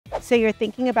So you're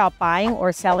thinking about buying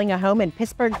or selling a home in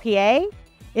Pittsburgh, PA?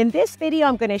 In this video,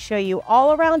 I'm going to show you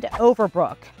all around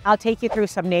Overbrook. I'll take you through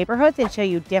some neighborhoods and show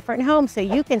you different homes so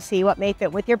you can see what may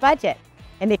fit with your budget.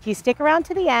 And if you stick around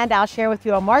to the end, I'll share with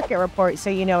you a market report so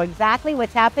you know exactly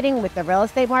what's happening with the real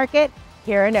estate market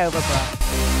here in Overbrook.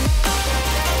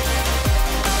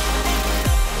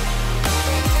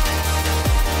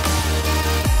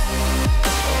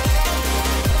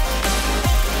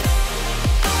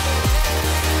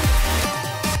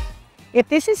 If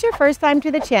this is your first time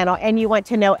to the channel and you want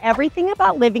to know everything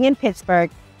about living in Pittsburgh,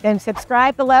 then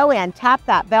subscribe below and tap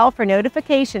that bell for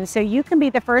notifications so you can be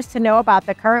the first to know about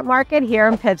the current market here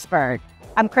in Pittsburgh.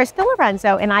 I'm Krista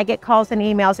Lorenzo, and I get calls and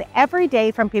emails every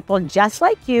day from people just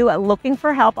like you looking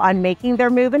for help on making their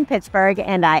move in Pittsburgh,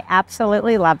 and I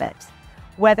absolutely love it.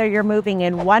 Whether you're moving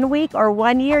in 1 week or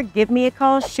 1 year, give me a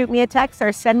call, shoot me a text,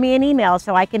 or send me an email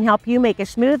so I can help you make a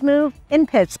smooth move in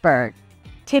Pittsburgh.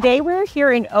 Today we're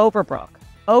here in Overbrook.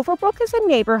 Overbrook is a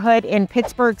neighborhood in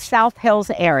Pittsburgh's South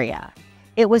Hills area.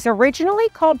 It was originally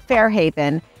called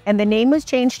Fairhaven, and the name was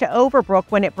changed to Overbrook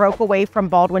when it broke away from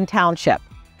Baldwin Township.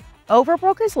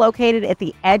 Overbrook is located at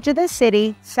the edge of the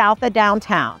city, south of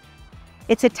downtown.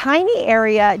 It's a tiny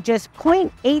area, just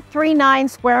 0.839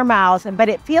 square miles, but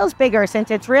it feels bigger since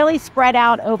it's really spread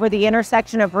out over the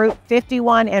intersection of Route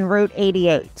 51 and Route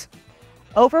 88.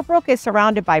 Overbrook is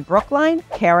surrounded by Brookline,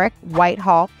 Carrick,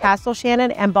 Whitehall, Castle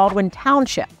Shannon, and Baldwin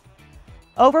Township.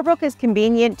 Overbrook is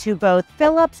convenient to both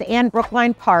Phillips and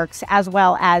Brookline Parks, as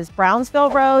well as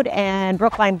Brownsville Road and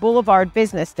Brookline Boulevard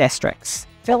business districts.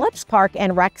 Phillips Park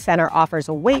and Rec Center offers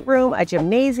a weight room, a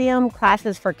gymnasium,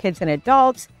 classes for kids and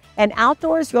adults, and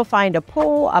outdoors you'll find a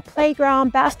pool, a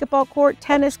playground, basketball court,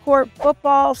 tennis court,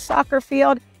 football, soccer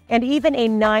field, and even a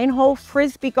 9-hole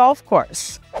frisbee golf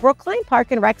course. Brookline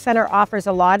Park and Rec Center offers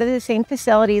a lot of the same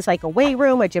facilities like a weight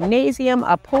room, a gymnasium,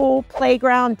 a pool,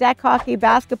 playground, deck hockey,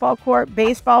 basketball court,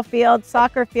 baseball field,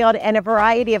 soccer field, and a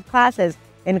variety of classes,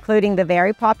 including the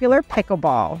very popular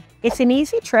pickleball. It's an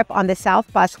easy trip on the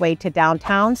South Busway to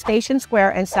downtown, Station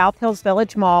Square, and South Hills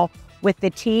Village Mall with the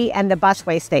T and the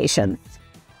busway stations.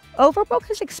 Overbrook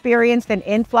has experienced an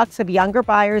influx of younger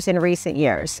buyers in recent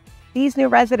years. These new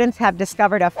residents have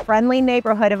discovered a friendly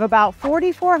neighborhood of about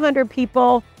 4,400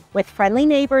 people with friendly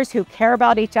neighbors who care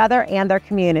about each other and their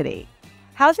community.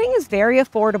 Housing is very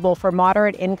affordable for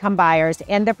moderate income buyers,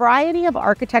 and the variety of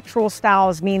architectural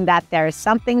styles mean that there's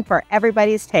something for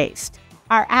everybody's taste.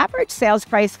 Our average sales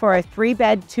price for a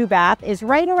 3-bed, 2-bath is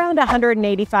right around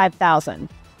 $185,000,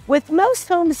 with most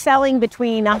homes selling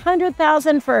between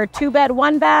 $100,000 for a 2-bed,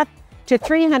 1-bath to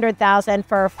 $300,000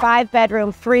 for a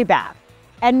 5-bedroom, 3-bath.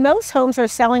 And most homes are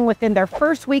selling within their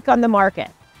first week on the market.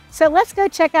 So let's go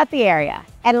check out the area.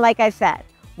 And like I said,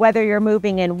 whether you're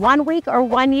moving in 1 week or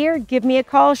 1 year, give me a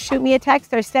call, shoot me a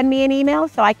text, or send me an email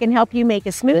so I can help you make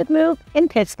a smooth move in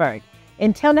Pittsburgh.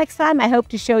 Until next time, I hope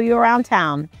to show you around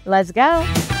town. Let's go.